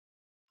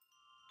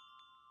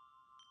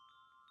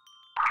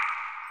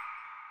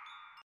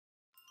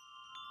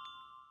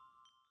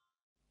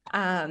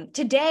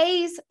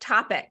Today's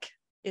topic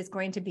is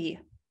going to be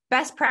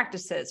best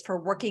practices for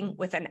working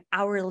with an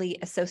hourly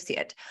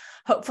associate.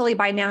 Hopefully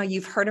by now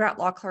you've heard about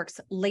LawClerk's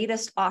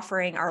latest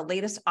offering, our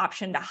latest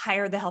option to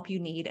hire the help you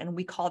need, and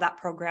we call that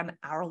program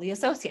Hourly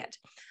Associate.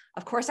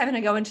 Of course, I'm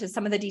going to go into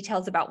some of the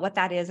details about what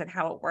that is and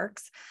how it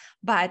works,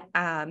 but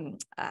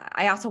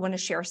I also want to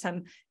share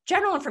some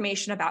general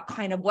information about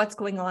kind of what's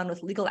going on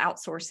with legal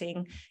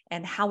outsourcing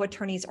and how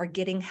attorneys are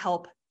getting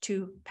help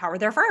to power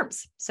their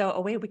firms. So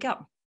away we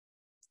go.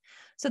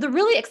 So the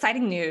really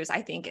exciting news,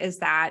 I think, is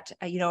that,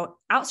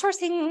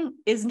 outsourcing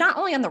is not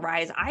only on the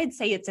rise, I'd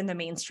say it's in the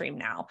mainstream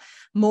now.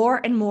 More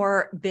and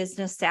more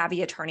business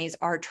savvy attorneys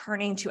are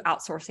turning to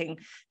outsourcing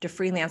to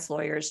freelance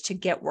lawyers to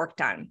get work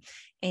done.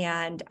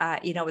 And,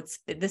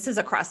 this is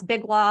across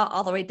big law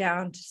all the way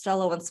down to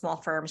solo and small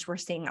firms. We're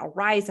seeing a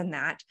rise in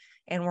that.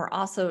 And we're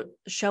also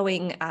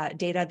showing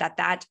data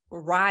that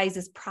rise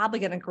is probably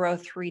going to grow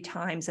 3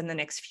 times in the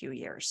next few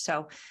years.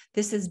 So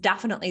this is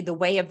definitely the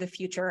way of the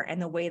future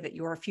and the way that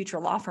your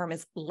future law firm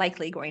is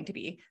likely going to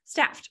be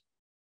staffed.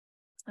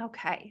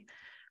 Okay.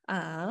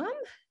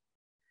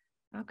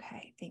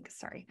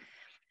 Sorry.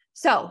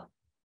 So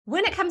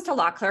when it comes to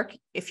LawClerk,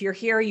 if you're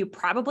here, you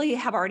probably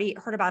have already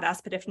heard about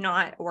us, but if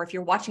not, or if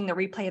you're watching the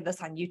replay of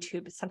this on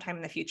YouTube sometime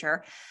in the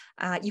future,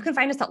 you can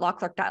find us at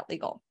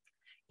lawclerk.legal.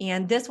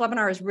 And this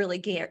webinar is really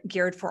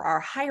geared for our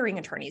hiring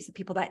attorneys, the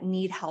people that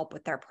need help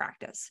with their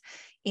practice.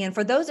 And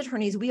for those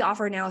attorneys, we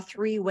offer now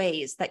 3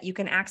 ways that you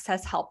can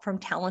access help from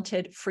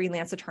talented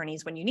freelance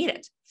attorneys when you need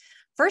it.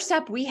 First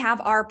up, we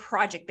have our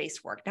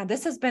project-based work. Now,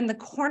 this has been the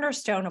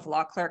cornerstone of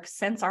LawClerk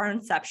since our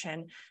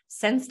inception.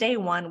 Since day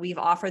one, we've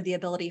offered the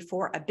ability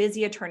for a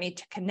busy attorney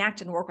to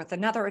connect and work with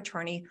another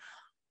attorney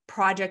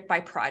project by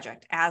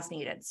project as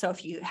needed. So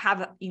if you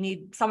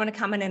need someone to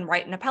come in and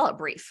write an appellate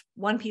brief,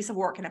 one piece of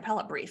work, an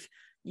appellate brief,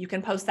 you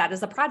can post that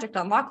as a project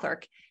on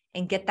LawClerk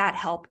and get that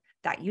help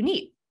that you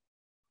need.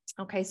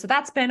 Okay, so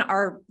that's been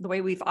the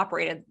way we've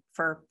operated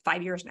for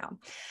 5 years now.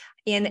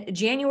 In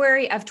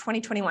January of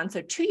 2021,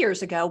 so 2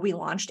 years ago, we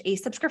launched a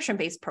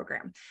subscription-based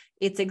program.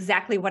 It's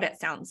exactly what it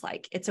sounds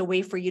like. It's a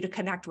way for you to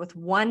connect with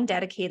one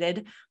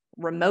dedicated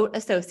remote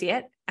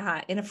associate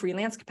in a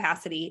freelance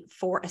capacity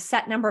for a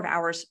set number of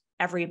hours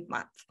every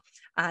month.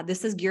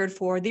 This is geared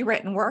for the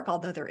written work,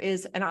 although there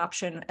is an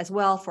option as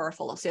well for a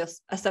full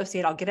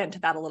associate. I'll get into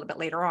that a little bit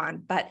later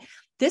on, but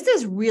this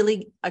is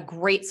really a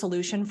great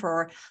solution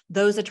for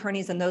those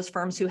attorneys and those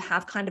firms who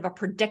have kind of a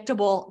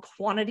predictable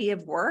quantity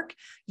of work.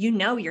 You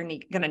know you're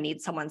going to need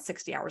someone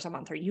 60 hours a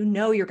month, or you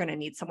know you're going to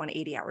need someone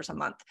 80 hours a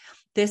month.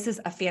 This is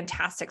a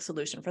fantastic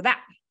solution for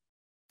that.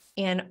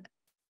 In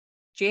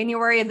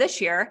January of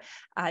this year,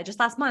 just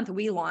last month,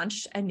 we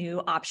launched a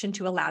new option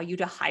to allow you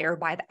to hire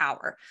by the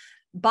hour.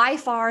 By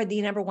far,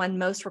 the number one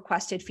most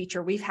requested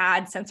feature we've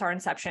had since our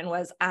inception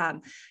was,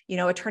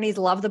 attorneys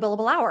love the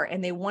billable hour,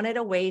 and they wanted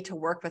a way to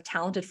work with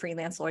talented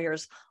freelance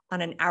lawyers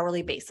on an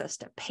hourly basis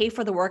to pay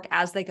for the work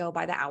as they go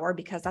by the hour,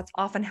 because that's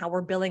often how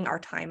we're billing our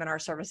time and our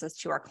services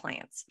to our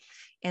clients.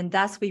 And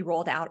thus, we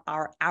rolled out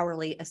our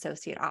hourly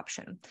associate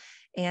option.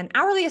 And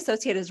hourly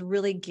associate is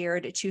really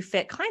geared to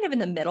fit kind of in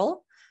the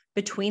middle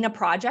between a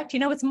project.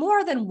 It's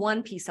more than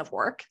one piece of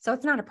work. So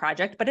it's not a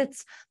project, but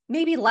it's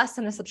maybe less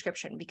than a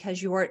subscription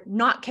because you're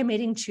not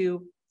committing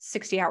to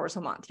 60 hours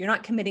a month. You're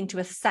not committing to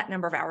a set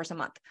number of hours a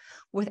month.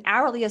 With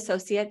hourly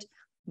associate,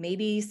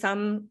 maybe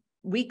some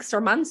weeks or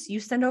months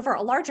you send over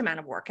a large amount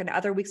of work, and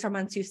other weeks or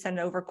months you send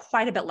over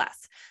quite a bit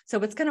less. So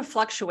it's going to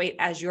fluctuate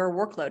as your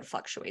workload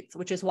fluctuates,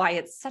 which is why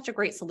it's such a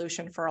great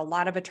solution for a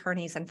lot of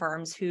attorneys and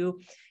firms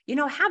who,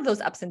 have those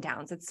ups and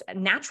downs. It's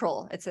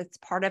natural. It's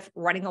part of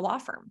running a law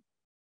firm.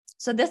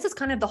 So this is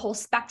kind of the whole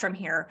spectrum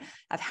here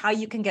of how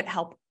you can get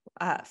help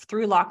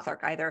through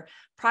LawClerk, either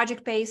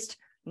project-based,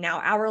 now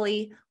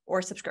hourly,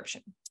 or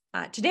subscription.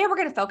 Today, we're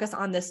going to focus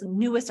on this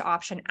newest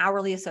option,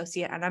 hourly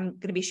associate, and I'm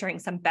going to be sharing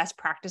some best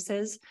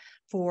practices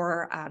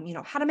for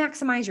how to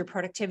maximize your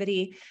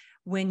productivity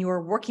when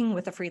you're working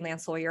with a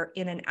freelance lawyer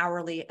in an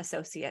hourly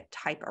associate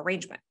type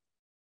arrangement.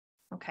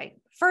 Okay,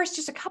 first,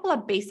 just a couple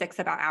of basics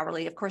about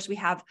hourly. Of course, we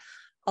have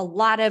a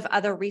lot of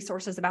other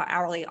resources about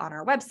hourly on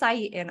our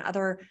website and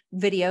other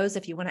videos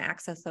if you want to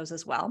access those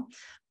as well.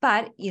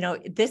 But,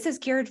 this is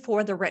geared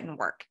for the written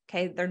work.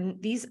 Okay.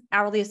 These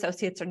hourly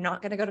associates are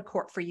not going to go to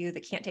court for you.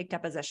 They can't take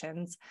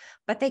depositions,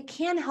 but they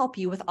can help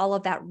you with all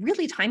of that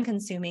really time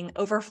consuming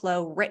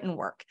overflow written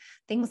work.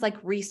 Things like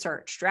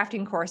research,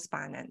 drafting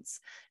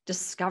correspondence,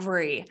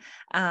 discovery,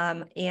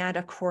 and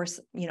of course,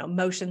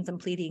 motions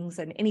and pleadings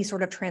and any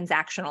sort of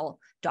transactional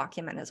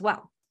document as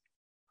well.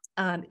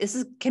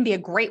 This can be a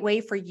great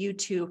way for you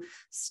to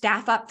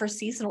staff up for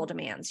seasonal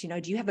demands.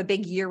 Do you have a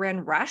big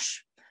year-end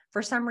rush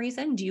for some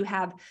reason? Do you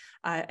have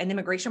an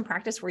immigration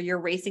practice where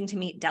you're racing to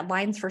meet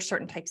deadlines for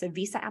certain types of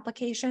visa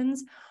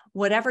applications?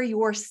 Whatever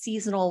your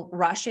seasonal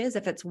rush is,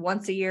 if it's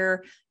once a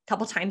year, a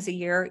couple times a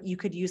year, you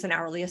could use an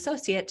hourly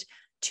associate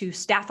to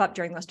staff up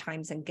during those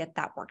times and get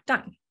that work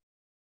done.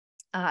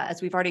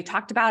 As we've already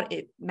talked about,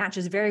 it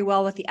matches very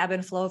well with the ebb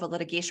and flow of a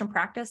litigation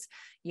practice.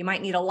 You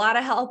might need a lot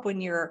of help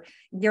when you're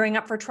gearing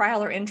up for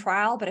trial or in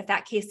trial, but if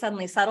that case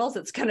suddenly settles,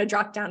 it's going to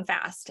drop down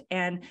fast.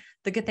 And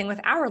the good thing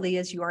with hourly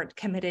is you aren't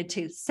committed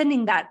to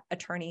sending that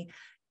attorney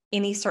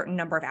any certain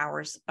number of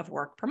hours of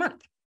work per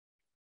month.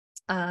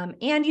 And,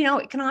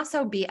 it can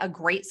also be a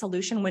great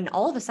solution when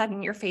all of a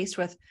sudden you're faced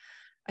with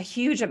a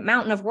huge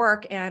mountain of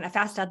work and a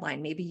fast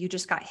deadline. Maybe you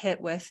just got hit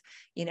with,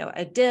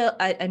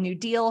 a new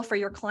deal for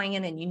your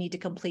client, and you need to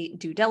complete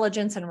due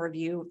diligence and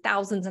review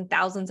thousands and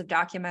thousands of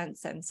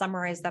documents and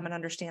summarize them and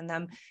understand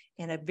them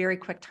in a very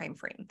quick time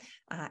frame.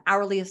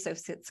 Hourly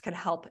associates can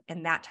help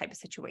in that type of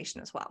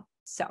situation as well.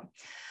 So,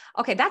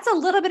 okay, that's a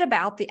little bit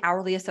about the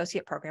hourly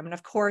associate program. And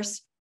of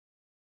course,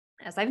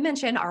 as I've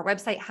mentioned, our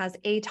website has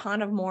a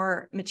ton of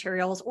more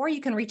materials, or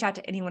you can reach out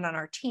to anyone on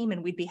our team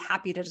and we'd be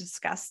happy to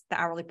discuss the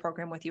hourly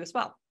program with you as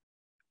well.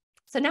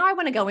 So now I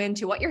want to go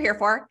into what you're here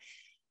for,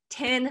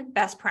 10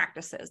 best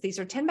practices. These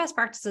are 10 best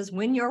practices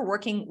when you're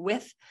working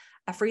with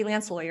a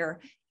freelance lawyer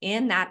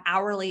in that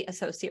hourly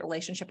associate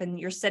relationship and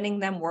you're sending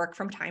them work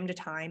from time to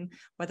time,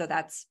 whether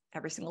that's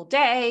every single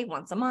day,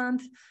 once a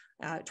month,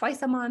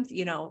 twice a month,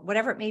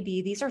 whatever it may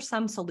be. These are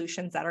some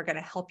solutions that are going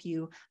to help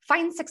you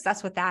find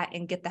success with that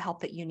and get the help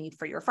that you need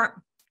for your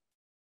firm.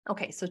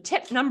 Okay, so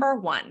tip number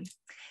 1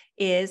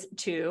 is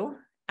to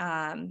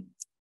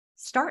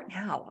start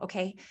now.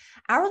 Okay,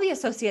 hourly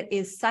associate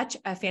is such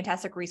a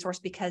fantastic resource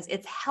because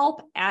it's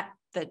help at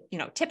the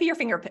tip of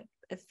your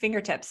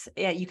fingertips.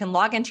 You can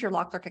log into your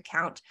LAWCLERK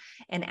account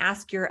and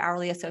ask your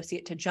hourly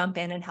associate to jump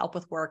in and help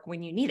with work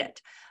when you need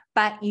it.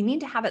 But you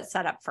need to have it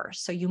set up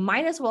first. So you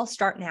might as well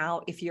start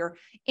now if you're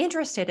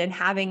interested in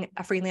having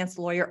a freelance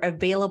lawyer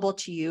available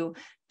to you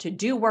to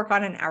do work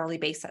on an hourly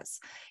basis.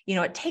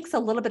 It takes a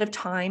little bit of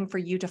time for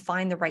you to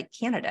find the right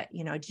candidate.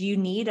 Do you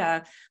need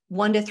a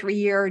 1 to 3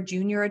 year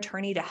junior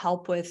attorney to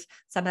help with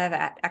some of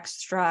that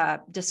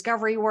extra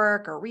discovery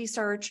work or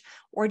research,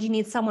 or do you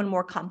need someone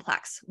more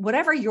complex?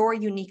 Whatever your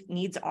unique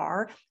needs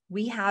are,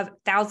 we have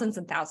thousands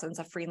and thousands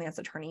of freelance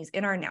attorneys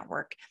in our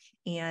network,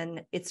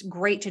 and it's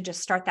great to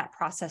just start that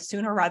process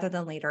sooner rather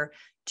than later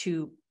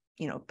to,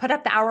 put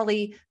up the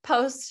hourly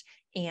posts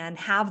and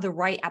have the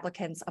right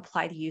applicants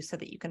apply to you so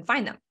that you can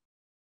find them.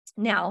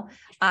 Now,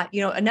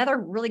 another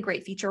really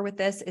great feature with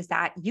this is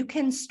that you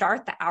can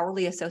start the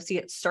hourly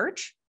associate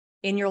search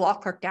in your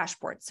LAWCLERK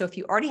dashboard. So if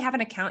you already have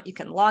an account, you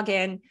can log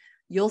in.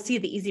 You'll see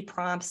the easy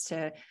prompts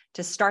to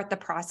start the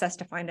process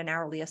to find an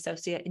hourly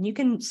associate. And you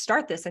can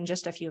start this in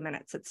just a few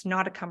minutes. It's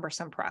not a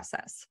cumbersome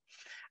process.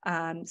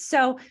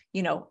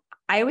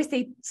 I always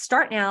say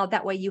start now.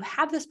 That way you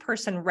have this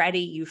person ready.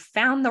 You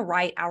found the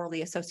right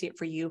hourly associate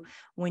for you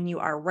when you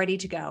are ready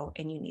to go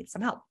and you need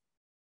some help.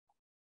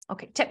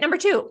 Okay, tip number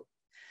 2,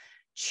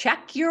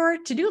 check your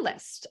to-do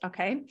list.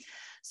 Okay.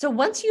 So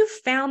once you've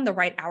found the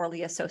right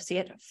hourly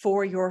associate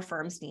for your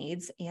firm's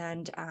needs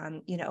and,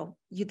 you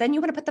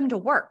want to put them to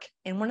work.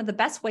 And one of the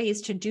best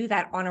ways to do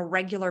that on a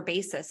regular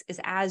basis is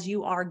as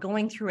you are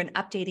going through and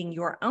updating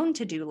your own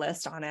to-do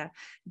list on a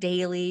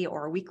daily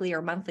or weekly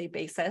or monthly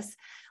basis,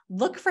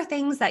 look for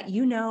things that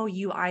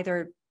you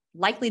either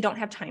likely don't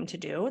have time to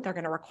do. They're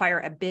going to require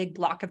a big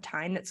block of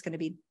time that's going to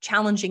be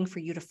challenging for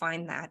you to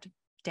find that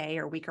day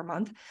or week or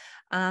month,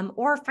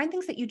 or find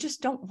things that you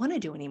just don't want to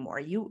do anymore.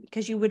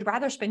 Because you would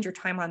rather spend your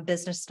time on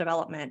business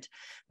development,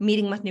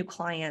 meeting with new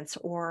clients,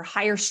 or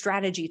higher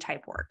strategy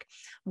type work.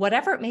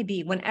 Whatever it may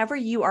be, whenever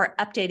you are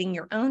updating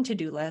your own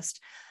to-do list,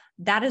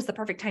 that is the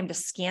perfect time to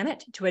scan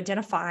it to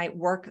identify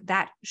work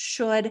that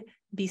should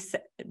be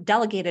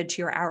delegated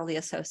to your hourly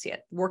associate,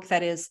 work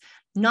that is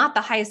not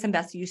the highest and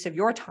best use of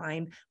your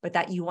time, but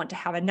that you want to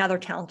have another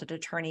talented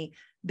attorney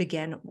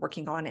begin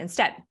working on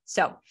instead.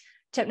 So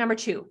tip number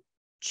 2,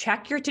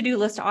 check your to-do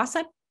list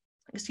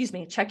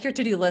check your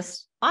to-do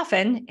list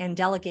often and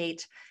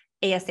delegate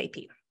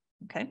ASAP.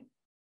 Okay.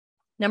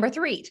 Number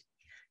 3,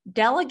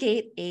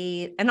 delegate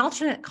an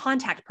alternate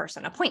contact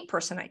person, a point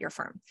person at your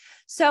firm.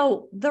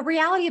 So the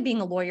reality of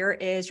being a lawyer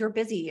is you're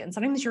busy and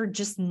sometimes you're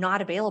just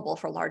not available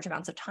for large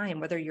amounts of time,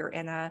 whether you're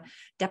in a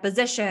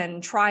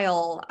deposition,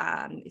 trial,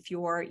 if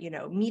you're, you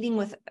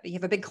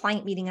have a big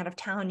client meeting out of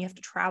town, you have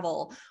to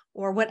travel,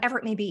 or whatever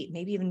it may be,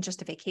 maybe even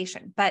just a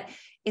vacation. But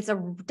it's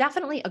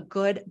definitely a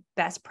good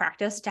best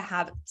practice to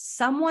have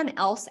someone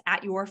else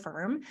at your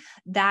firm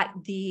that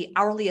the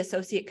hourly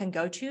associate can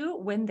go to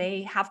when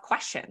they have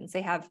questions.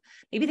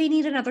 Maybe they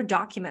need another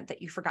document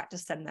that you forgot to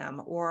send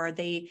them, or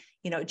they,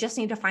 just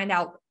need to find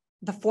out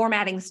the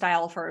formatting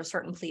style for a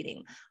certain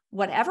pleading.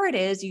 Whatever it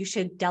is, you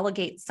should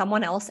delegate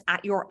someone else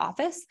at your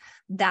office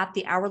that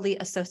the hourly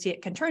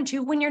associate can turn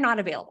to when you're not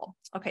available.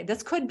 Okay,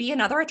 this could be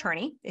another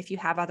attorney. If you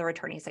have other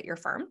attorneys at your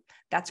firm,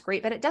 that's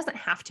great, but it doesn't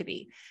have to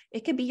be.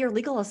 It could be your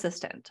legal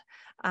assistant.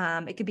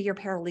 It could be your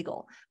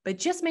paralegal, but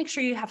just make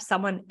sure you have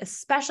someone,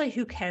 especially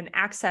who can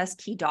access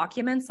key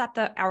documents that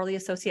the hourly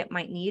associate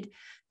might need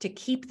to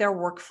keep their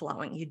work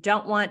flowing. You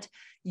don't want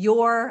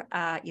your,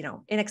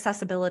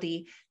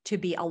 inaccessibility to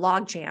be a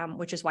log jam,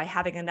 which is why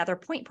having another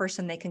point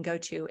person they can go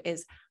to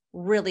is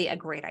really a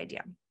great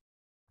idea.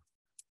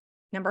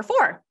 Number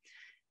 4,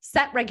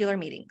 set regular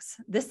meetings.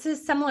 This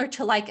is similar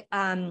to like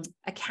a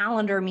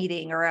calendar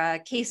meeting or a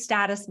case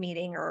status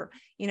meeting, or,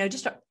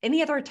 just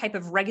any other type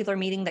of regular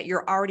meeting that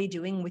you're already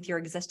doing with your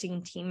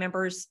existing team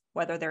members,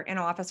 whether they're in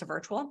office or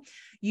virtual.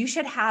 You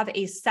should have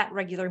a set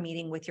regular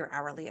meeting with your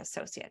hourly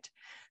associate.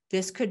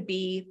 This could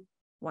be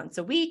once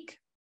a week,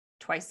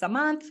 twice a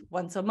month,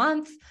 once a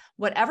month,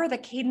 whatever the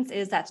cadence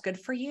is that's good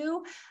for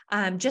you.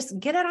 Just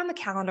get it on the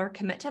calendar,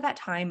 commit to that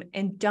time,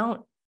 and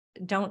don't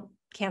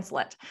cancel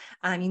it.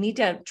 You need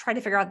to try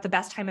to figure out the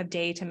best time of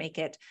day to make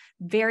it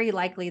very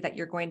likely that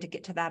you're going to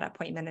get to that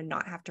appointment and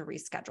not have to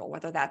reschedule,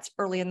 whether that's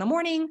early in the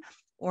morning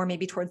or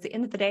maybe towards the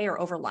end of the day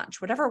or over lunch,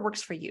 whatever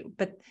works for you.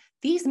 But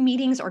these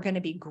meetings are going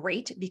to be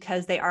great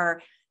because they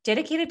are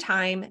dedicated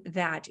time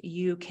that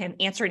you can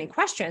answer any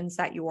questions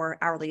that your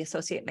hourly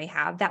associate may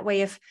have. That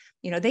way, if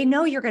they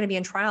know you're going to be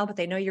in trial, but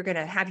they know you're going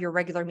to have your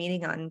regular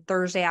meeting on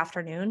Thursday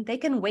afternoon, they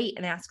can wait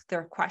and ask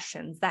their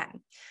questions then.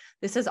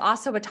 This is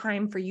also a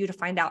time for you to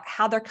find out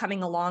how they're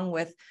coming along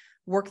with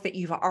work that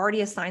you've already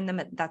assigned them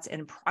that's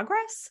in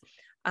progress,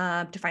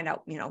 to find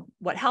out,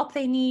 what help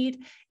they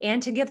need,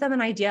 and to give them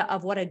an idea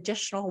of what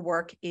additional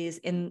work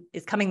is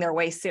coming their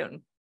way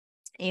soon,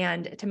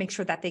 and to make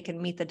sure that they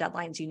can meet the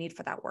deadlines you need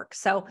for that work.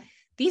 So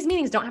these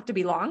meetings don't have to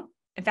be long.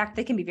 In fact,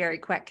 they can be very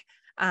quick.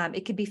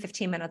 It could be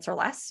 15 minutes or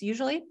less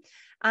usually.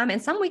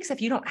 And some weeks,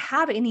 if you don't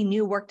have any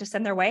new work to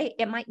send their way,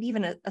 it might be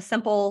even a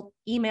simple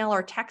email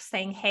or text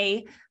saying,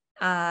 hey,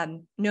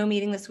 no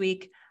meeting this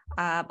week.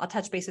 I'll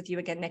touch base with you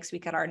again next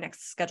week at our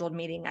next scheduled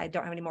meeting. I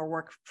don't have any more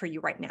work for you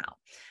right now.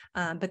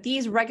 But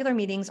these regular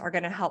meetings are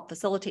going to help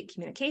facilitate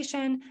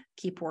communication,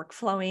 keep work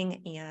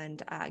flowing,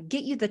 and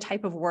get you the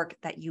type of work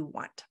that you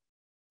want.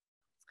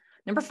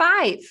 Number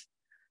 5,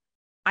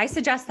 I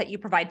suggest that you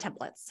provide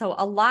templates. So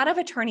a lot of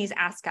attorneys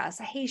ask us,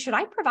 hey, should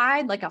I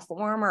provide like a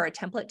form or a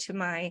template to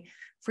my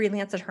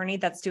freelance attorney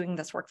that's doing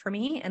this work for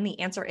me? And the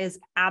answer is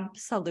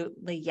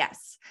absolutely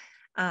yes.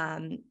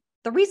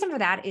 The reason for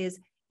that is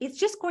it's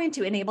just going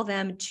to enable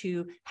them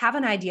to have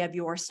an idea of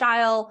your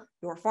style,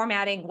 your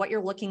formatting, what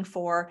you're looking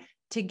for,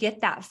 to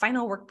get that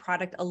final work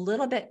product a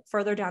little bit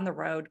further down the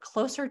road,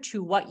 closer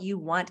to what you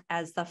want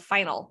as the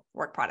final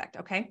work product,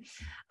 okay?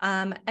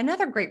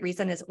 Another great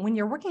reason is when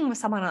you're working with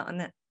someone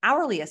on an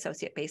hourly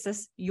associate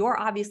basis, you're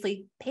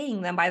obviously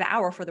paying them by the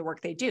hour for the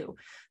work they do.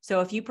 So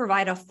if you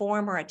provide a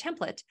form or a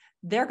template,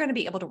 they're going to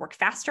be able to work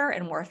faster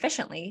and more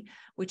efficiently,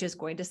 which is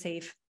going to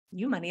save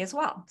you money as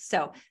well.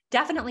 So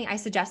definitely, I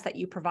suggest that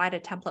you provide a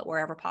template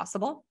wherever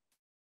possible.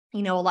 A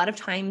lot of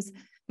times,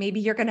 maybe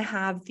you're going to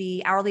have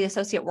the hourly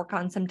associate work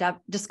on some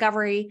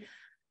discovery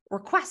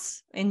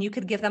requests, and you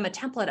could give them a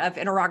template of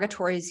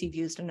interrogatories you've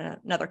used in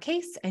another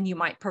case, and you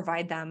might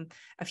provide them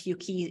a few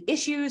key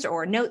issues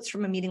or notes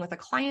from a meeting with a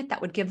client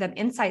that would give them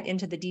insight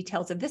into the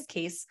details of this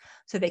case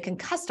so they can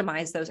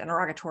customize those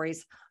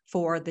interrogatories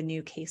for the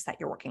new case that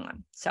you're working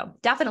on. So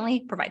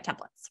definitely provide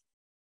templates.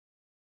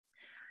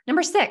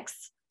 Number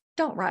 6,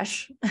 don't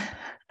rush.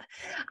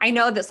 I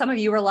know that some of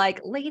you are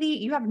like, lady,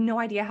 you have no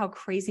idea how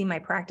crazy my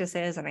practice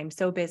is, and I'm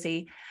so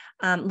busy.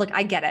 Look,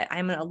 I get it.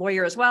 I'm a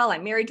lawyer as well.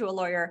 I'm married to a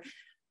lawyer.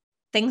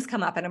 Things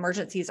come up and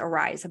emergencies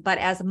arise, but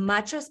as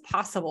much as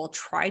possible,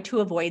 try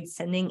to avoid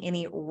sending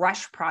any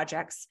rush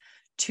projects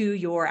to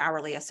your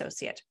hourly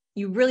associate.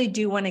 You really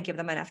do want to give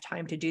them enough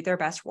time to do their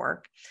best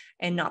work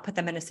and not put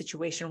them in a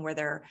situation where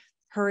they're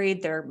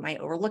hurried, they might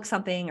overlook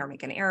something or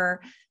make an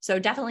error. So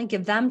definitely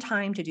give them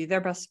time to do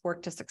their best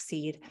work to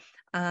succeed.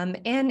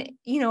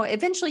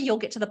 Eventually you'll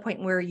get to the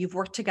point where you've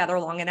worked together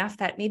long enough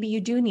that maybe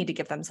you do need to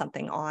give them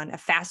something on a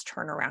fast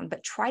turnaround,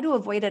 but try to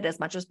avoid it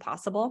as much as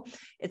possible.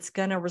 It's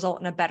going to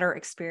result in a better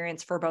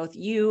experience for both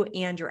you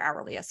and your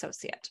hourly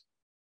associate.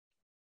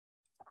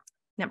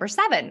 Number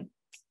 7,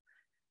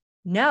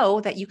 know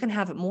that you can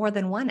have more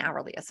than one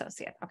hourly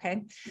associate,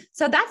 okay?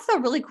 So that's the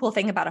really cool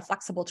thing about a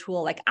flexible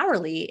tool like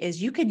Hourly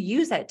is you could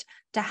use it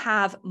to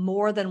have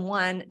more than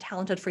one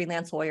talented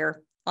freelance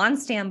lawyer on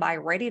standby,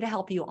 ready to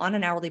help you on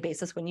an hourly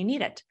basis when you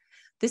need it.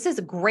 This is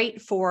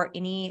great for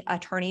any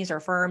attorneys or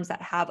firms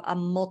that have a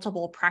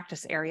multiple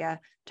practice area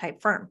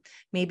type firm.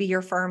 Maybe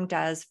your firm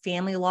does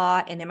family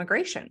law and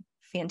immigration.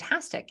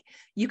 Fantastic.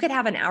 You could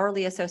have an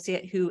hourly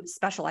associate who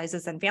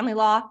specializes in family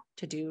law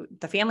to do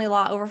the family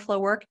law overflow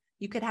work.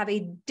 You could have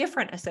a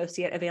different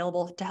associate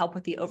available to help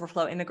with the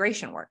overflow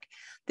immigration work.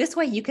 This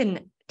way you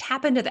can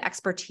tap into the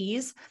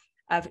expertise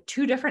of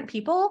 2 different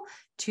people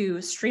to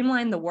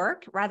streamline the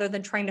work rather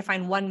than trying to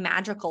find one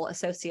magical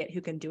associate who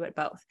can do it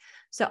both.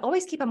 So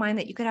always keep in mind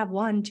that you could have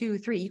 1, 2,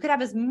 3. You could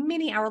have as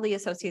many hourly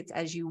associates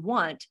as you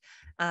want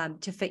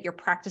to fit your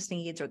practice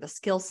needs or the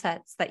skill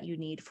sets that you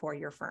need for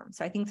your firm.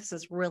 So I think this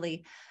is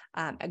really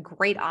a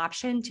great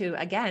option to,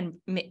 again,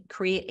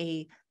 create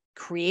a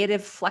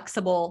creative,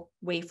 flexible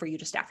way for you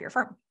to staff your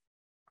firm.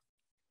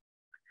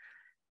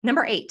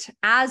 Number 8,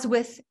 as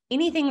with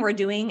anything we're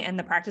doing in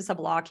the practice of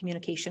law,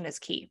 communication is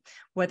key.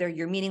 Whether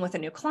you're meeting with a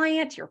new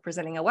client, you're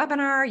presenting a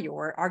webinar,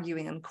 you're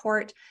arguing in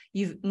court,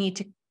 you need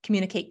to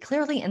communicate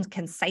clearly and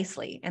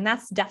concisely. And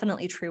that's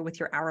definitely true with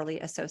your hourly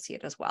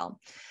associate as well.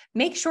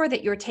 Make sure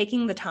that you're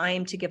taking the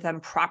time to give them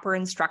proper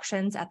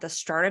instructions at the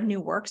start of new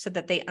work so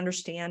that they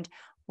understand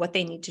what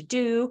they need to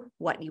do,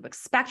 what you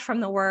expect from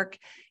the work,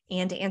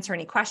 and to answer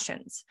any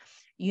questions.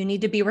 You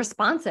need to be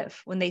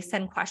responsive when they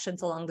send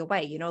questions along the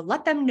way.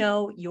 Let them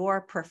know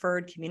your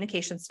preferred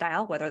communication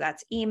style, whether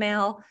that's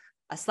email,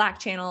 a Slack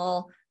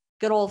channel,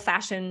 good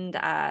old-fashioned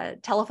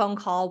telephone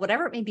call,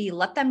 whatever it may be.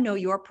 Let them know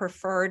your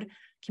preferred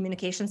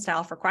communication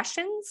style for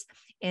questions.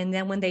 And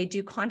then when they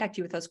do contact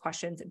you with those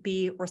questions,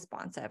 be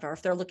responsive. Or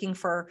if they're looking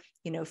for,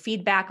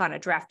 feedback on a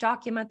draft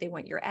document, they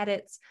want your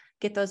edits,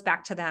 get those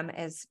back to them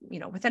as,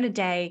 within a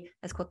day,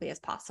 as quickly as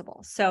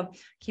possible. So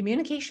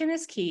communication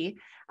is key.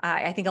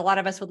 I think a lot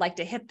of us would like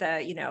to hit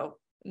the,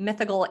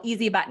 mythical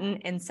easy button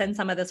and send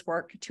some of this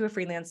work to a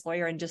freelance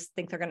lawyer and just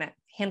think they're going to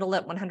handle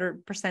it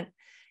 100%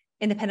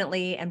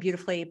 independently and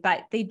beautifully,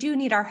 but they do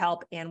need our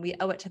help, and we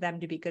owe it to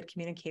them to be good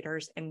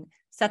communicators and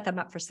set them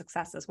up for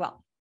success as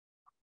well.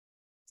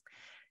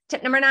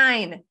 Tip number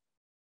 9,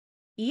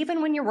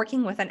 even when you're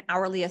working with an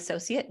hourly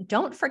associate,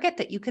 don't forget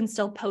that you can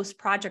still post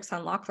projects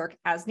on LawClerk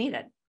as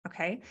needed.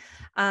 Okay.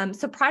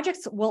 So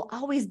projects will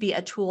always be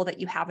a tool that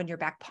you have in your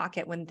back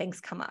pocket when things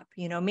come up.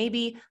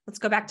 Maybe let's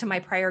go back to my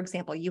prior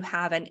example. You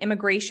have an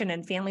immigration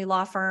and family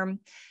law firm,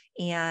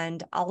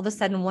 and all of a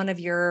sudden one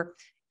of your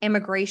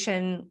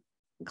immigration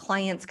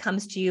clients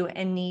comes to you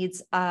and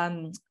needs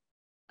a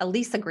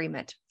lease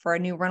agreement for a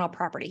new rental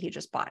property he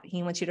just bought.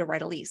 He wants you to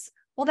write a lease.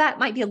 Well, that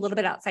might be a little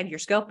bit outside your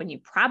scope, and you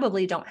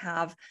probably don't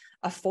have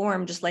a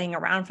form just laying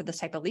around for this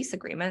type of lease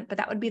agreement, but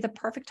that would be the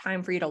perfect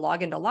time for you to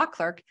log into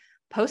LawClerk,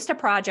 post a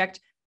project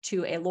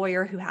to a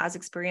lawyer who has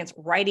experience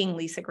writing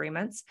lease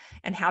agreements,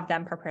 and have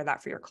them prepare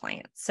that for your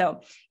clients.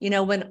 So,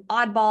 when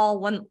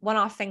oddball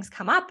one-off things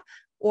come up,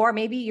 or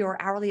maybe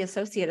your hourly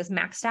associate is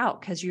maxed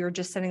out because you're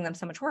just sending them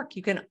so much work,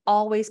 you can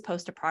always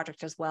post a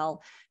project as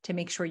well to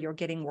make sure you're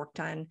getting work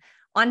done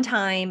on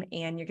time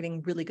and you're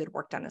getting really good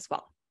work done as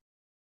well.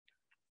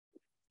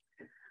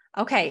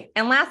 Okay,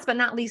 and last but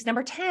not least,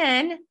 number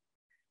 10,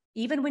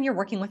 even when you're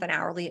working with an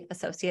hourly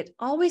associate,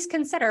 always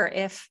consider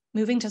if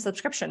moving to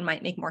subscription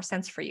might make more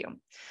sense for you.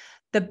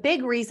 The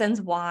big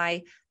reasons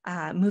why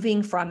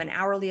moving from an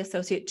hourly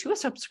associate to a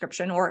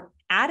subscription or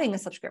adding a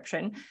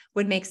subscription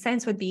would make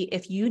sense would be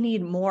if you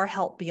need more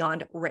help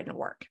beyond written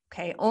work.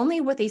 Okay,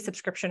 only with a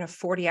subscription of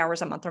 40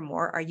 hours a month or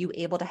more are you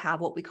able to have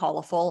what we call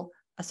a full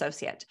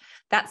associate.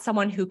 That's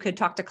someone who could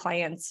talk to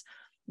clients,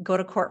 go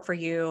to court for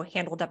you,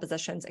 handle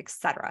depositions,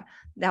 etc.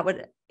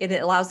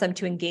 It allows them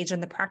to engage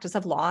in the practice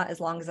of law as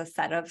long as a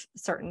set of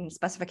certain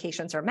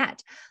specifications are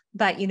met.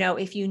 But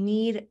if you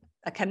need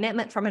a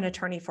commitment from an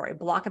attorney for a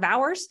block of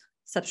hours,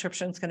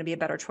 subscription is going to be a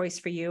better choice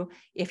for you.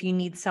 If you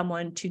need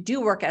someone to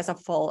do work as a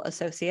full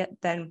associate,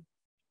 then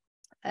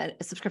a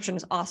subscription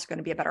is also going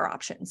to be a better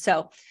option.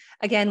 So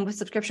again, with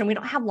subscription, we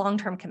don't have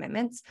long-term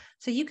commitments.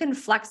 So you can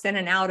flex in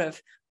and out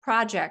of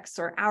projects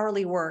or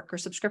hourly work or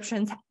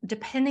subscriptions,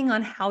 depending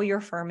on how your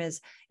firm is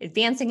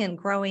advancing and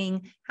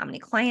growing, how many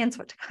clients,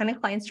 what kind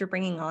of clients you're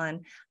bringing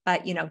on.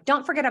 But,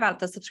 don't forget about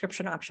the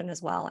subscription option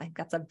as well. I think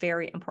that's a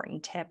very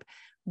important tip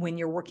when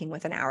you're working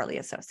with an hourly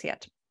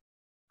associate.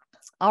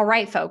 All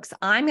right, folks,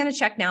 I'm going to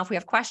check now if we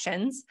have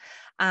questions.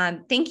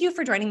 Thank you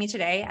for joining me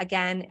today.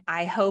 Again,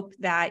 I hope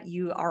that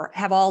you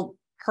have all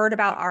heard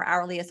about our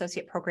hourly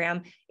associate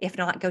program. If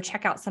not, go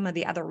check out some of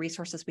the other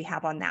resources we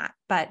have on that.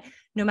 But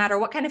no matter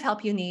what kind of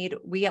help you need,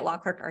 we at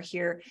LawClerk are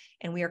here,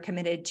 and we are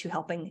committed to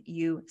helping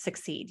you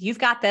succeed. You've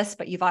got this,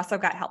 but you've also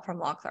got help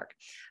from LawClerk.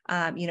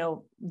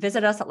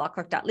 Visit us at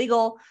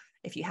lawclerk.legal.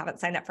 If you haven't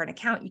signed up for an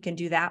account, you can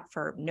do that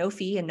for no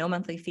fee and no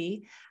monthly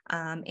fee.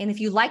 And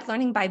if you like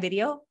learning by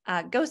video,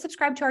 go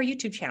subscribe to our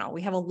YouTube channel.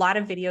 We have a lot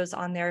of videos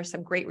on there,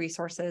 some great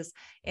resources.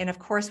 And of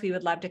course, we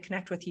would love to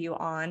connect with you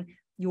on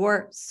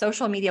your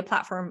social media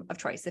platform of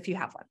choice if you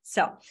have one.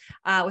 So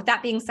with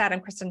that being said,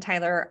 I'm Kristin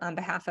Tyler on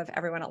behalf of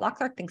everyone at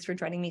LawClerk. Thanks for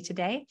joining me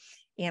today.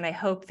 And I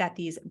hope that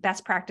these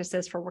best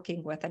practices for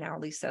working with an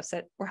hourly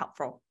associate were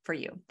helpful for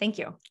you. Thank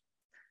you.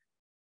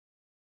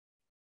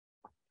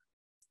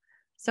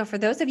 So for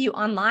those of you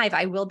on live,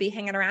 I will be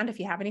hanging around if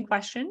you have any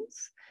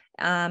questions.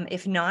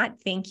 If not,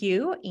 thank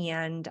you.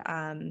 And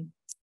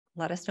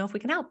let us know if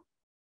we can help.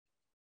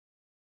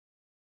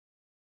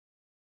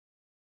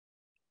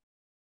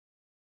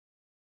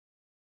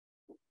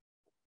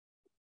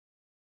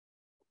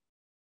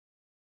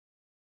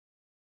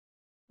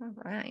 All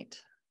right.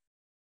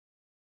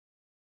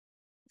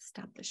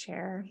 Stop the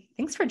share.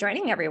 Thanks for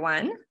joining,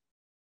 everyone.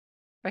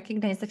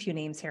 Recognize a few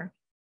names here.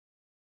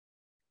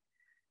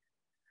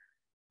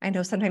 I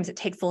know sometimes it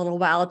takes a little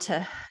while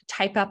to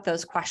type up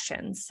those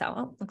questions.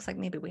 So looks like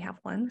maybe we have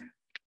one.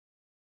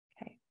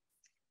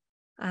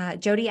 Okay.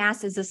 Jody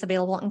asks, is this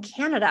available in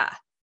Canada?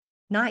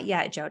 Not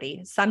yet,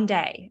 Jody.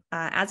 Someday.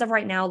 As of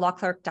right now,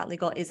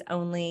 lawclerk.legal is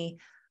only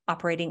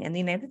operating in the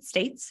United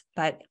States,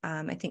 but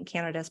I think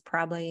Canada is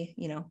probably,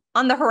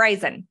 on the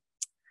horizon.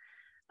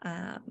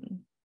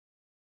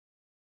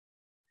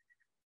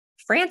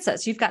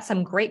 Francis, you've got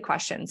some great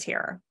questions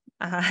here.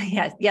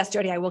 Yes,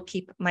 Jody, I will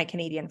keep my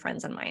Canadian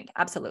friends in mind.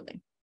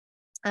 Absolutely.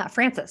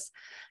 Francis,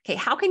 okay,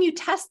 how can you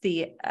test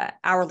the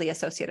hourly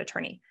associate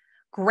attorney?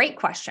 Great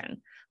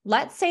question.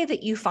 Let's say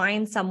that you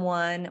find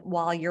someone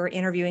while you're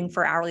interviewing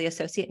for hourly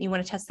associate and you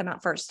want to test them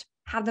out first.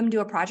 Have them do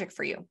a project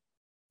for you.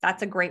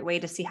 That's a great way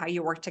to see how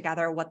you work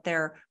together, what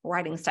their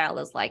writing style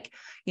is like.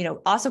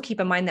 Also keep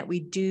in mind that we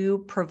do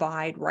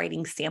provide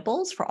writing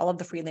samples for all of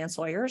the freelance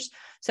lawyers.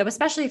 So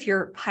especially if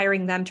you're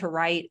hiring them to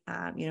write,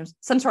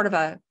 some sort of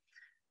a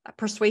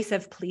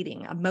persuasive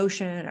pleading, a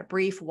motion, a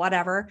brief,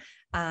 whatever,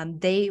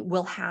 they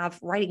will have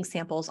writing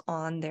samples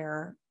on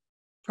their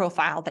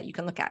profile that you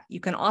can look at. You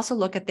can also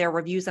look at their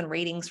reviews and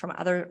ratings from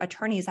other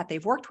attorneys that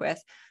they've worked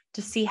with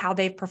to see how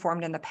they've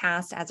performed in the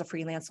past as a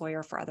freelance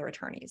lawyer for other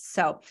attorneys.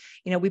 So,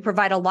 we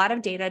provide a lot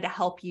of data to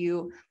help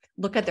you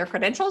look at their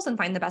credentials and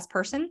find the best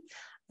person.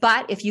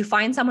 But if you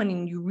find someone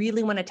and you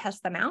really want to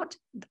test them out,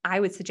 I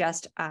would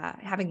suggest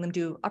having them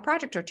do a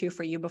project or two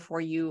for you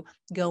before you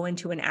go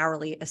into an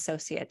hourly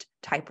associate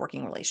type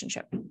working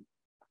relationship.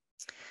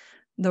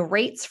 The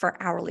rates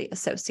for hourly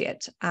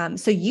associate.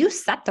 So you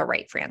set the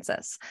rate,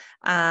 Francis.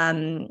 We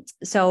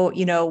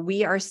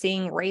are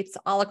seeing rates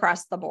all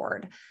across the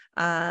board.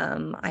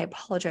 I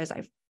apologize.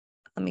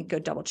 Let me go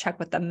double check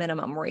what the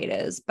minimum rate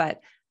is,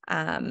 but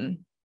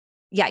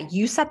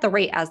you set the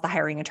rate as the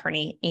hiring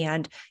attorney.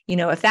 And,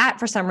 if that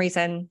for some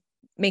reason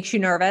makes you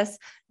nervous,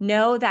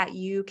 know that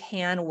you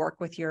can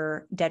work with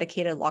your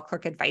dedicated law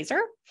clerk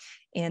advisor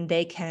and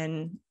they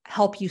can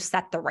help you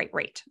set the right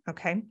rate.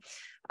 Okay.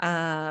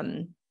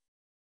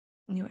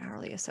 New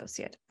hourly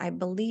associate. I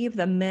believe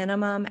the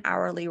minimum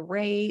hourly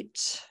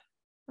rate,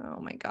 oh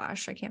my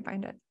gosh, I can't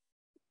find it.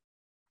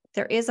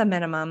 There is a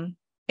minimum.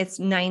 It's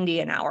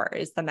 $90 an hour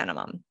is the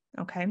minimum.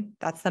 Okay.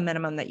 That's the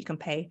minimum that you can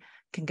pay.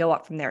 Can go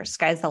up from there.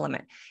 Sky's the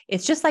limit.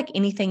 It's just like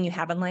anything you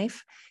have in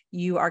life,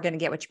 you are going to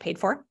get what you paid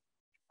for.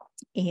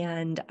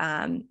 And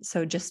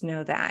so just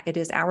know that it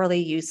is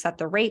hourly. You set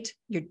the rate.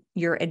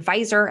 Your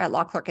advisor at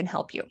LawClerk can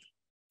help you.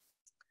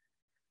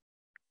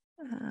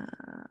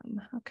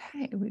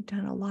 Okay, we've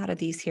done a lot of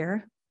these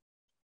here.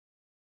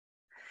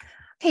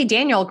 Hey,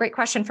 Daniel, great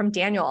question from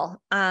Daniel.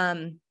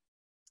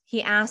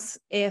 He asks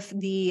if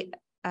the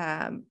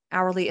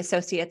hourly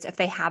associates, if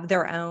they have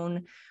their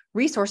own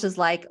resources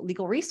like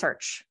legal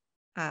research,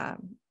 a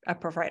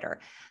provider.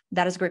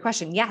 That is a great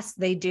question. Yes,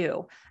 they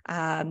do.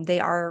 They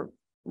are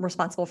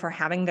responsible for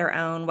having their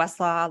own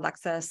Westlaw,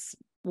 Lexis,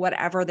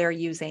 whatever they're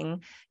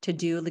using to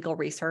do legal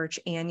research.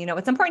 And,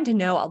 it's important to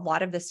know a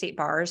lot of the state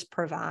bars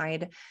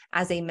provide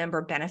as a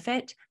member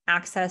benefit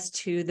access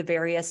to the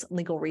various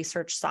legal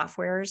research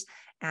softwares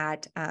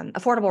at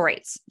affordable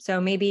rates.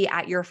 So maybe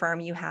at your firm,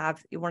 you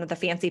have one of the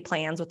fancy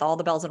plans with all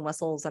the bells and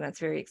whistles and it's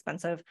very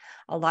expensive.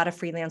 A lot of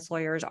freelance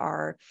lawyers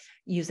are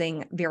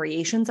using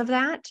variations of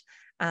that,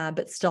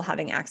 but still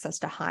having access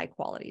to high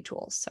quality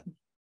tools. So.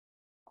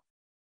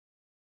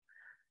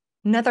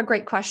 Another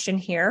great question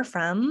here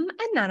from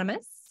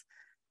Anonymous.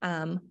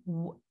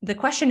 The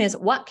question is,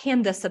 what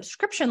can the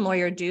subscription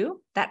lawyer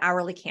do that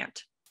hourly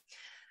can't?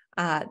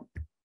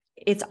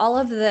 It's all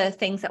of the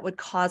things that would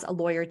cause a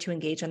lawyer to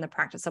engage in the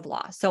practice of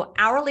law. So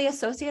hourly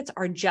associates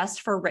are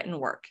just for written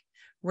work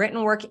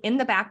in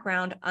the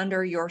background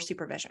under your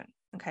supervision,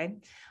 okay?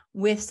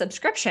 With a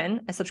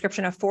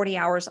subscription of 40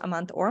 hours a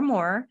month or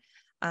more,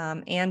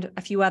 and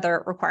a few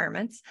other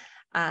requirements,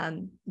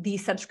 the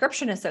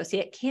subscription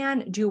associate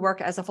can do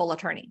work as a full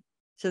attorney.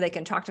 So they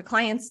can talk to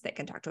clients, they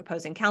can talk to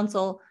opposing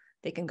counsel,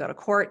 they can go to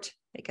court,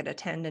 they could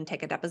attend and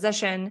take a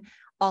deposition,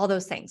 all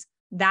those things.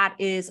 That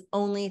is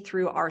only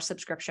through our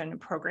subscription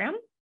program.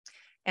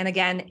 And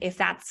again, if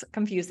that's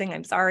confusing,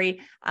 I'm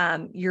sorry,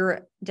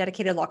 your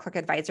dedicated law clerk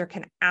advisor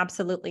can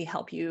absolutely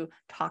help you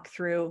talk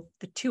through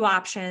the two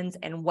options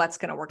and what's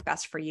going to work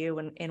best for you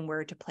and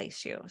where to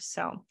place you.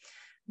 So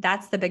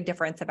that's the big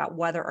difference about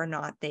whether or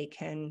not they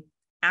can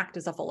act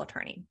as a full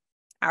attorney.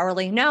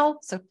 Hourly, no.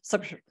 So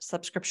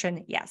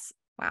subscription, yes.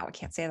 Wow, I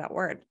can't say that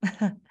word.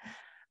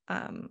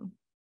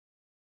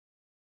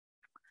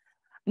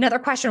 Another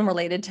question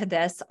related to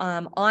this,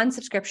 on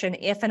subscription,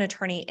 if an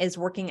attorney is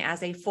working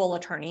as a full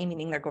attorney,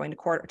 meaning they're going to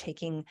court or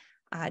taking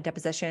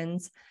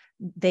depositions,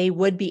 they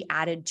would be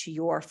added to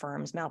your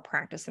firm's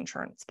malpractice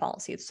insurance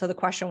policy. So the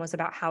question was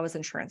about how is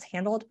insurance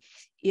handled?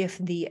 If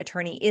the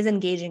attorney is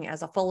engaging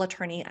as a full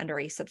attorney under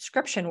a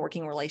subscription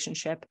working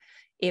relationship,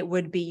 it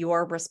would be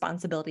your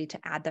responsibility to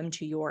add them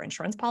to your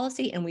insurance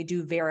policy. And we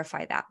do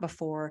verify that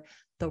before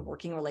the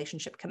working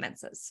relationship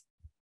commences.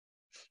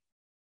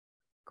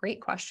 Great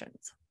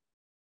questions.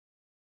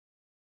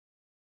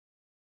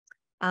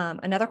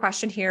 Another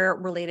question here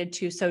related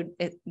to,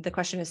 the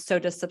question is, so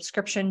does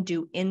subscription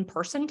do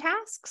in-person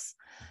tasks?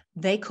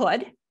 They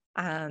could,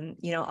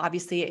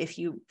 obviously if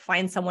you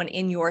find someone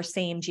in your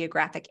same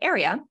geographic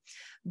area,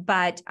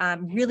 but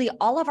really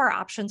all of our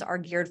options are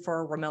geared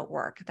for remote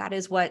work. That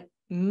is what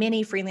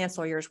many freelance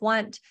lawyers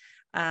want.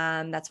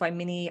 That's why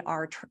many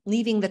are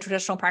leaving the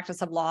traditional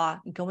practice of law,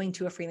 going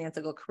to a freelance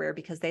legal career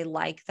because they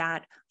like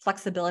that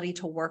flexibility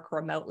to work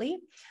remotely.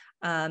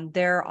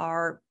 There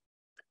are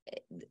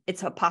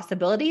it's a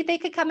possibility they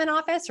could come in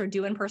office or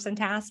do in-person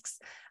tasks.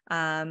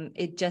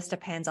 It just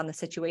depends on the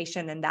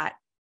situation and that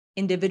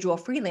individual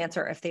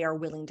freelancer if they are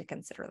willing to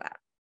consider that.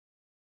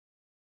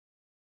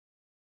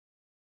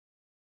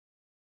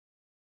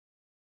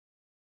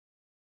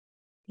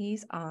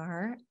 These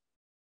are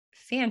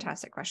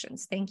fantastic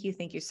questions. Thank you.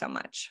 Thank you so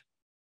much.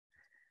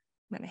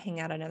 I'm going to hang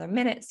out another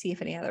minute, see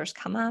if any others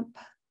come up.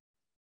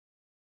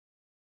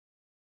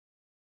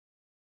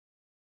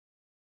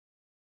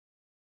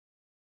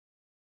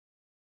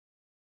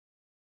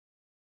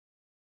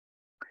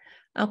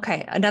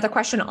 Okay, another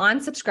question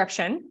on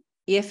subscription.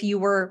 If you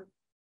were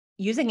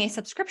using a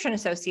subscription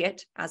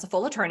associate as a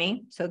full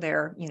attorney, so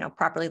they're,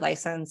 properly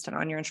licensed and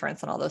on your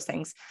insurance and all those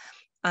things,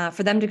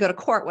 for them to go to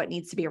court, what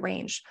needs to be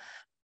arranged?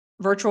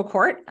 Virtual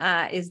court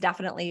is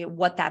definitely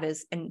what that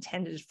is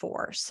intended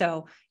for.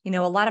 So, a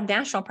lot of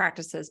national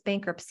practices,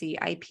 bankruptcy,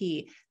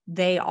 IP,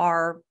 they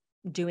are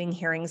doing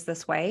hearings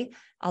this way.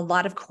 A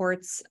lot of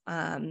courts,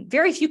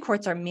 very few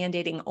courts are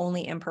mandating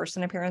only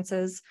in-person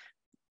appearances,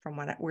 from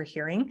what we're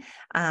hearing.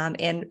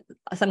 And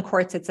some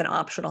courts, it's an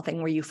optional thing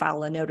where you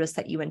file a notice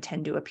that you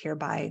intend to appear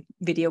by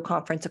video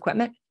conference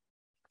equipment.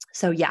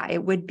 So yeah,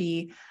 it would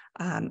be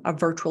a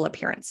virtual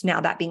appearance.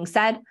 Now, that being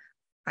said,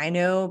 I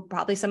know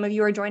probably some of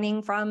you are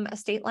joining from a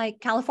state like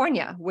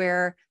California,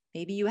 where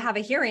maybe you have a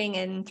hearing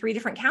in 3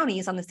 different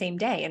counties on the same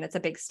day, and it's a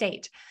big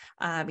state.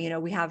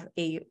 We have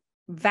a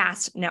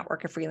vast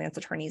network of freelance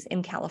attorneys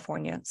in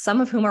California, some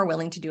of whom are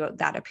willing to do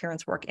that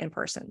appearance work in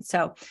person.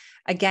 So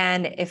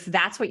again, if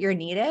that's what your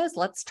need is,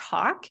 let's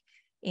talk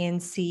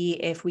and see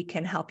if we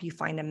can help you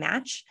find a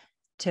match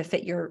to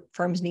fit your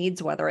firm's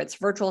needs, whether it's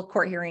virtual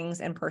court hearings,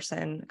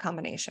 in-person,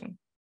 combination.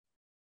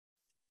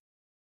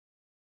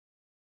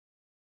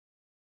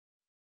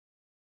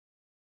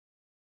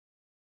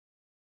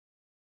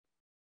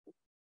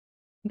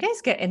 You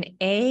guys get an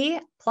A++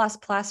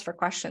 for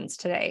questions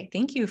today.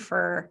 Thank you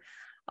for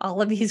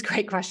all of these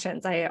great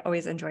questions. I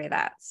always enjoy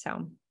that.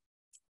 So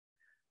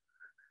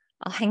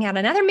I'll hang out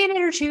another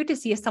minute or two to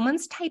see if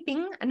someone's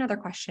typing another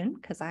question,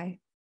 because I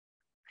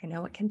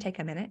know it can take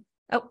a minute.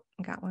 Oh,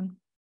 I got one.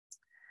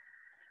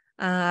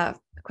 A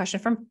question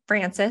from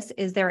Francis.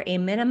 Is there a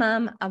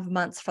minimum of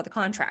months for the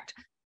contract?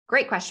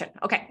 Great question.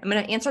 Okay, I'm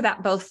going to answer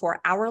that both for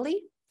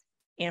hourly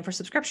and for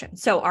subscription.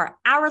 So our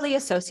hourly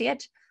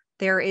associate,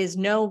 there is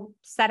no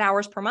set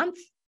hours per month.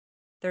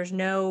 There's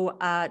no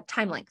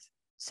time length.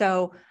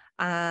 So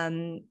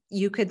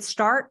you could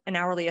start an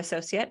hourly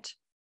associate,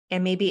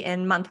 and maybe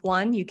in month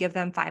 1, you give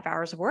them 5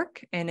 hours of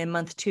work. And in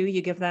month 2,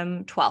 you give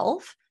them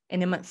 12.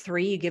 And in month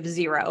 3, you give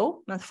 0.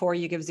 Month 4,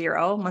 you give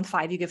 0. Month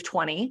 5, you give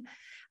 20.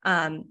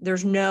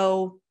 There's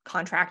no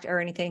contract or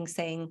anything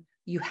saying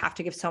you have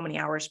to give so many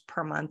hours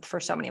per month for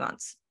so many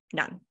months.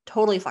 None.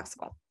 Totally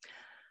flexible.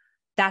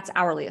 That's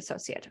hourly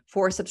associate.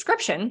 For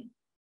subscription,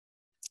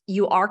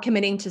 you are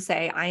committing to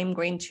say, I am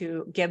going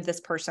to give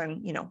this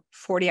person,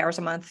 40 hours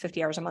a month,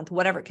 50 hours a month,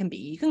 whatever it can be.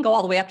 You can go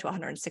all the way up to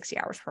 160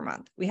 hours per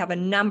month. We have a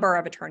number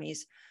of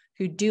attorneys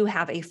who do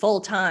have a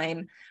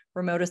full-time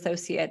remote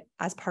associate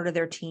as part of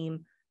their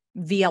team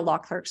via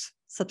LAWCLERK's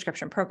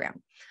subscription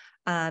program.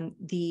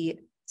 The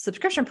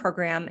subscription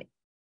program,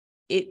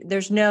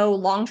 there's no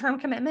long-term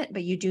commitment,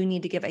 but you do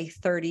need to give a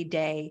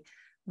 30-day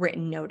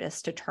written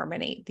notice to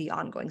terminate the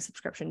ongoing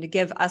subscription, to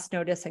give us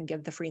notice and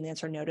give the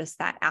freelancer notice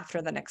that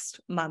after the next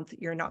month,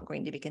 you're not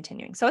going to be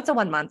continuing. So it's a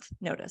 1-month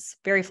notice,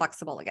 very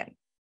flexible again.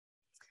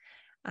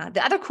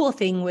 The other cool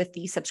thing with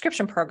the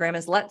subscription program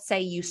is, let's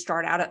say you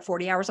start out at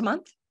 40 hours a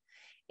month,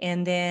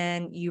 and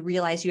then you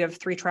realize you have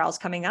 3 trials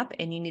coming up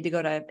and you need to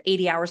go to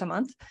 80 hours a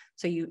month.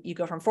 So you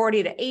go from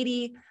 40 to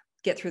 80,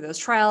 get through those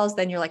trials.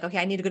 Then you're like, okay,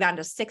 I need to go down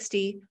to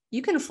 60.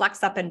 You can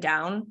flex up and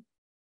down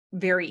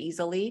very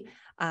easily,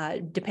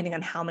 depending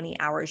on how many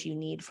hours you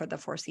need for the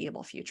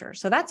foreseeable future.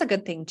 So that's a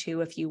good thing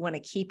too, if you want to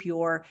keep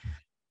your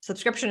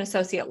subscription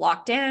associate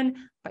locked in,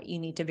 but you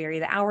need to vary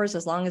the hours.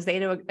 As long as they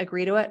do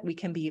agree to it, we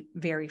can be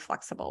very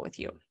flexible with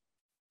you.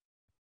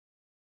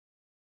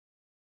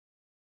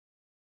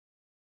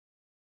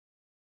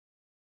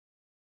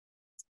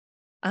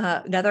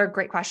 Another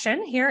great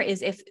question here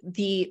is, if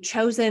the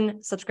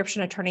chosen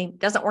subscription attorney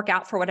doesn't work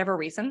out for whatever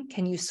reason,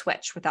 can you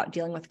switch without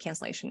dealing with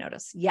cancellation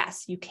notice?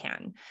 Yes, you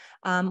can.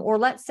 Or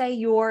let's say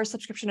your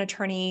subscription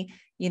attorney,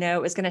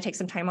 is going to take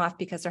some time off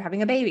because they're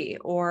having a baby,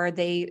 or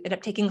they end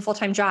up taking a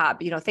full-time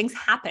job. Things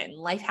happen.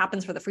 Life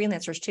happens for the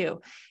freelancers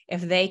too. If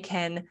they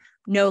can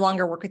no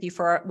longer work with you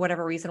for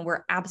whatever reason,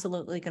 we're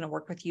absolutely going to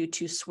work with you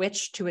to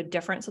switch to a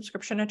different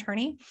subscription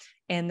attorney.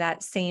 And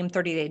that same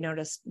 30-day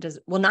notice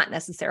will not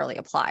necessarily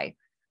apply.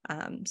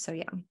 So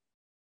yeah.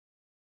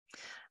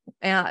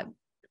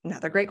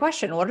 Another great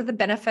question. What are the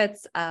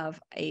benefits of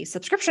a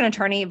subscription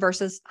attorney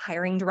versus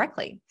hiring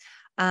directly?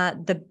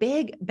 The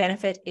big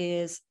benefit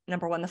is,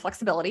 number one, the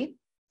flexibility,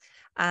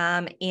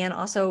 and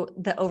also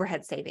the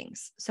overhead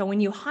savings. So when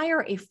you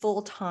hire a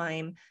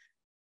full-time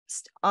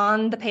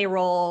on the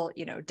payroll,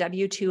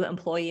 W-2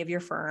 employee of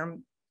your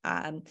firm,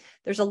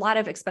 There's a lot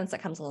of expense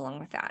that comes along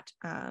with that.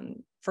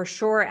 For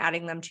sure,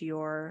 adding them to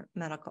your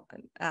medical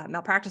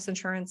malpractice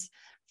insurance,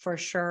 for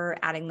sure,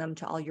 adding them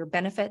to all your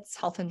benefits,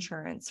 health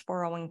insurance,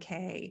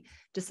 401k,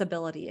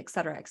 disability, et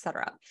cetera, et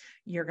cetera.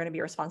 You're going to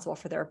be responsible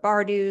for their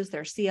bar dues,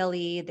 their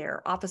CLE,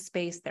 their office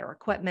space, their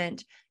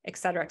equipment, et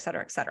cetera, et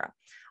cetera, et cetera.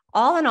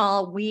 All in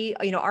all,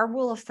 our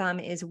rule of thumb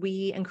is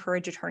we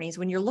encourage attorneys,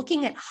 when you're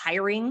looking at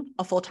hiring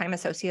a full-time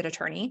associate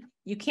attorney,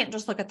 you can't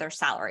just look at their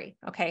salary,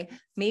 okay?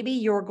 Maybe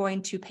you're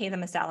going to pay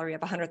them a salary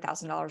of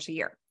 $100,000 a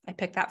year. I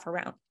picked that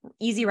for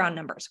easy round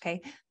numbers, okay?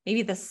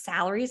 Maybe the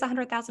salary is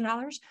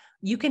 $100,000.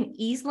 You can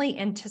easily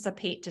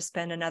anticipate to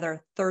spend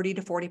another 30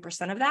 to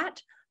 40% of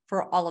that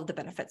for all of the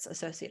benefits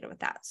associated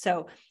with that.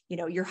 So,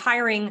 you're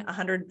hiring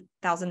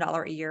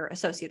 $100,000 a year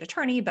associate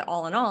attorney, but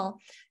all in all,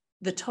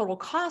 the total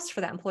cost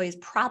for that employee is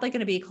probably going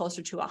to be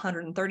closer to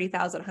 $130,000,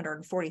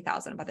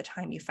 $140,000 by the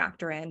time you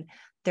factor in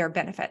their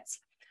benefits.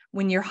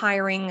 When you're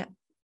hiring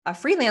a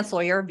freelance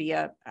lawyer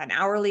via an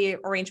hourly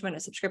arrangement,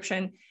 a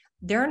subscription,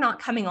 they're not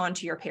coming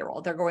onto your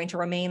payroll. They're going to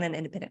remain an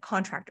independent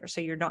contractor.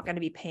 So you're not going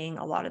to be paying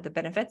a lot of the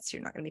benefits.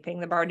 You're not going to be paying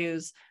the bar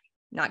dues,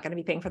 not going to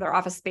be paying for their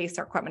office space,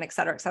 their equipment, et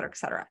cetera, et cetera, et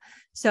cetera.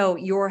 So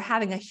you're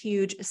having a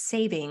huge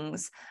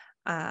savings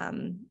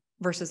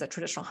versus a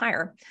traditional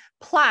hire.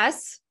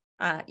 Plus,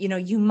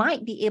 you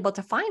might be able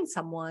to find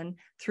someone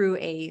through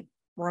a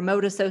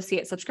remote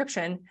associate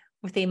subscription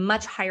with a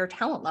much higher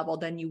talent level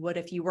than you would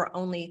if you were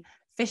only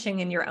fishing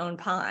in your own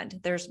pond.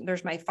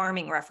 There's my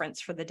farming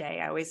reference for the day.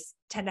 I always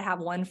tend to have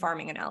one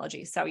farming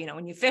analogy. So,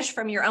 when you fish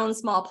from your own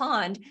small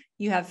pond,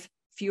 you have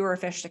fewer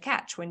fish to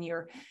catch. When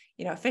you're,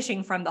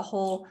 fishing from the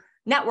whole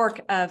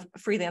network of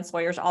freelance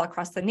lawyers all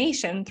across the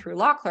nation through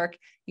LAWCLERK,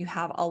 you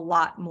have a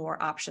lot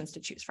more options to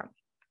choose from.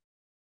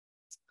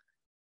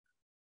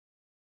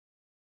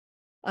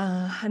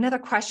 Another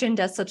question,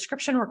 does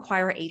subscription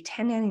require a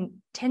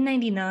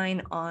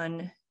 1099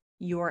 on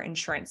your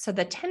insurance? So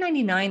the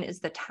 1099 is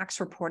the tax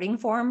reporting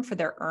form for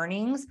their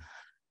earnings.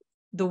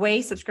 The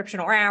way subscription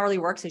or hourly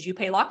works is you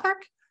pay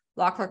LAWCLERK,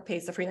 LAWCLERK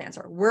pays the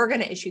freelancer. We're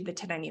going to issue the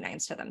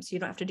 1099s to them, so you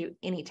don't have to do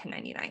any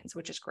 1099s,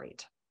 which is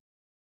great.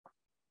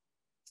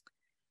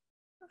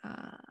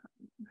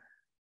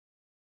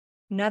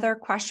 Another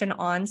question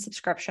on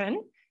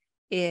subscription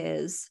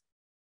is,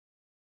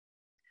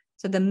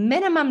 so the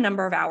minimum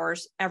number of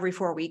hours every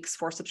 4 weeks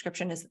for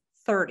subscription is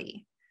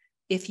 30.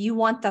 If you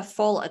want the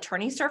full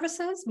attorney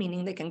services,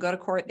 meaning they can go to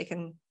court, they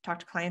can talk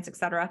to clients, et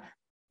cetera,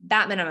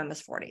 that minimum is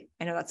 40.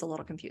 I know that's a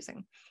little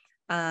confusing.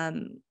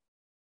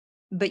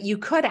 But you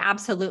could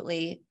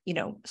absolutely,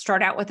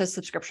 start out with a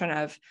subscription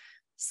of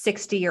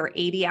 60 or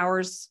 80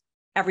 hours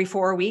every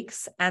 4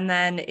 weeks. And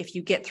then if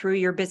you get through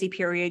your busy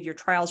period, your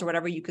trials or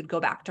whatever, you could go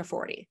back to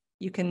 40.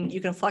 You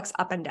can flex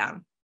up and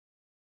down.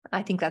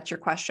 I think that's your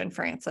question,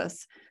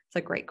 Francis. It's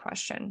a great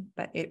question,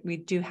 but we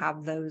do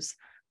have those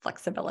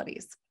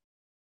flexibilities.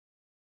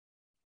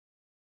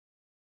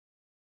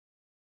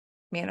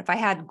 Man, if I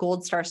had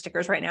gold star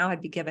stickers right now,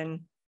 I'd be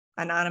given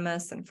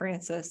Anonymous and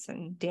Francis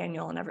and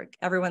Daniel, and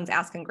everyone's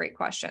asking great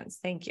questions.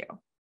 Thank you.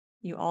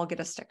 You all get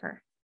a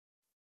sticker.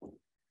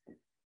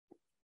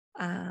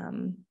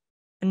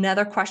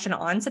 Another question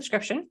on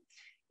subscription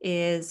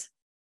is,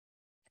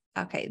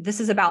 okay,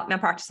 this is about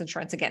malpractice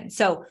insurance again.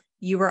 So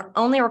you are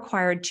only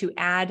required to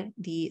add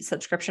the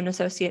subscription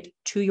associate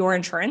to your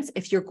insurance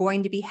if you're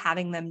going to be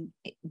having them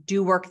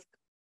do work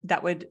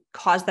that would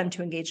cause them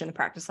to engage in the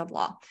practice of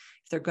law.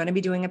 If they're going to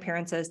be doing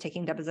appearances,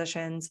 taking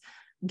depositions,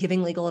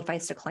 giving legal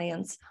advice to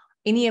clients,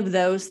 any of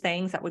those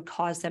things that would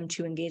cause them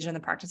to engage in the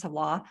practice of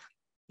law,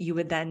 you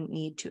would then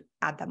need to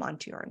add them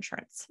onto your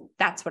insurance.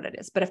 That's what it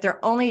is. But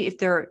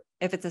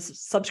if it's a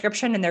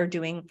subscription and they're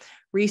doing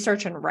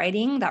research and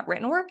writing that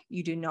written work,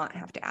 you do not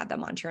have to add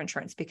them onto your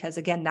insurance because,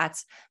 again,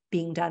 that's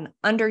being done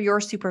under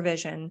your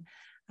supervision.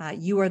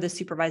 You are the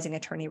supervising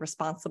attorney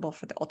responsible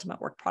for the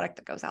ultimate work product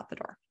that goes out the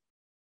door.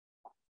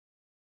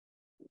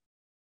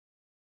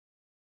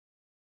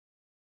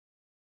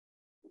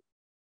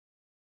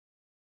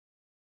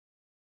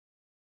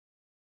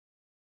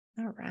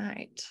 All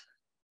right.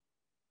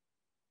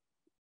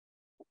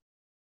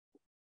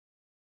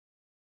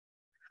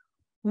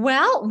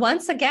 Well,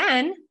 once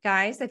again,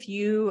 guys, if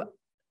you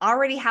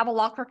already have a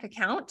LAWCLERK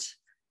account,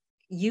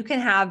 you can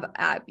have,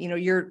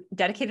 your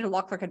dedicated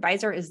LAWCLERK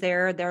advisor is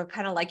there. They're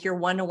kind of like your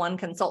one-to-one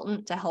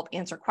consultant to help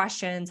answer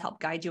questions,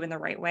 help guide you in the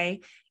right way.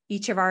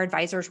 Each of our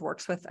advisors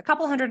works with a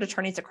couple hundred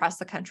attorneys across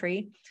the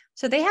country.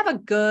 So they have a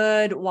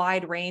good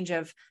wide range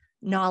of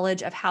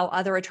knowledge of how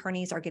other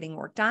attorneys are getting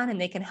work done, and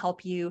they can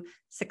help you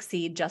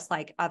succeed just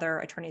like other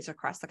attorneys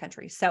across the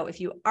country. So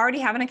if you already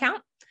have an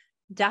account,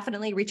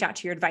 definitely reach out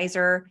to your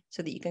advisor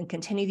so that you can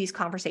continue these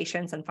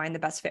conversations and find the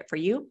best fit for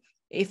you.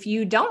 If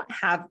you don't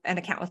have an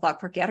account with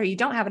LAWCLERK yet, or you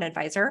don't have an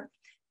advisor,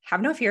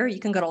 have no fear. You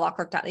can go to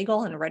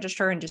lawclerk.legal and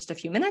register in just a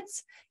few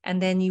minutes,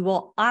 and then you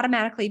will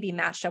automatically be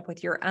matched up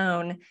with your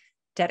own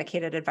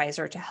dedicated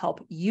advisor to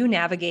help you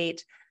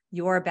navigate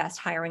your best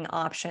hiring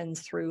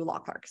options through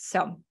LAWCLERK.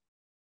 So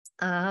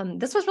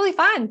This was really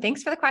fun.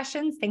 Thanks for the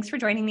questions. Thanks for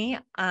joining me.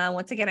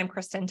 Once again, I'm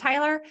Kristin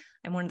Tyler.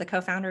 I'm one of the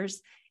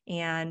co-founders,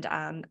 and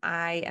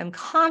I am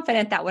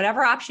confident that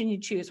whatever option you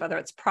choose, whether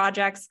it's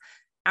projects,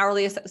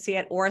 hourly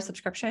associate, or a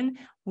subscription,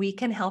 we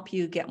can help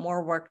you get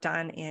more work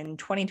done in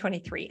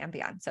 2023 and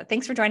beyond. So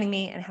thanks for joining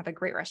me, and have a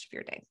great rest of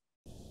your day.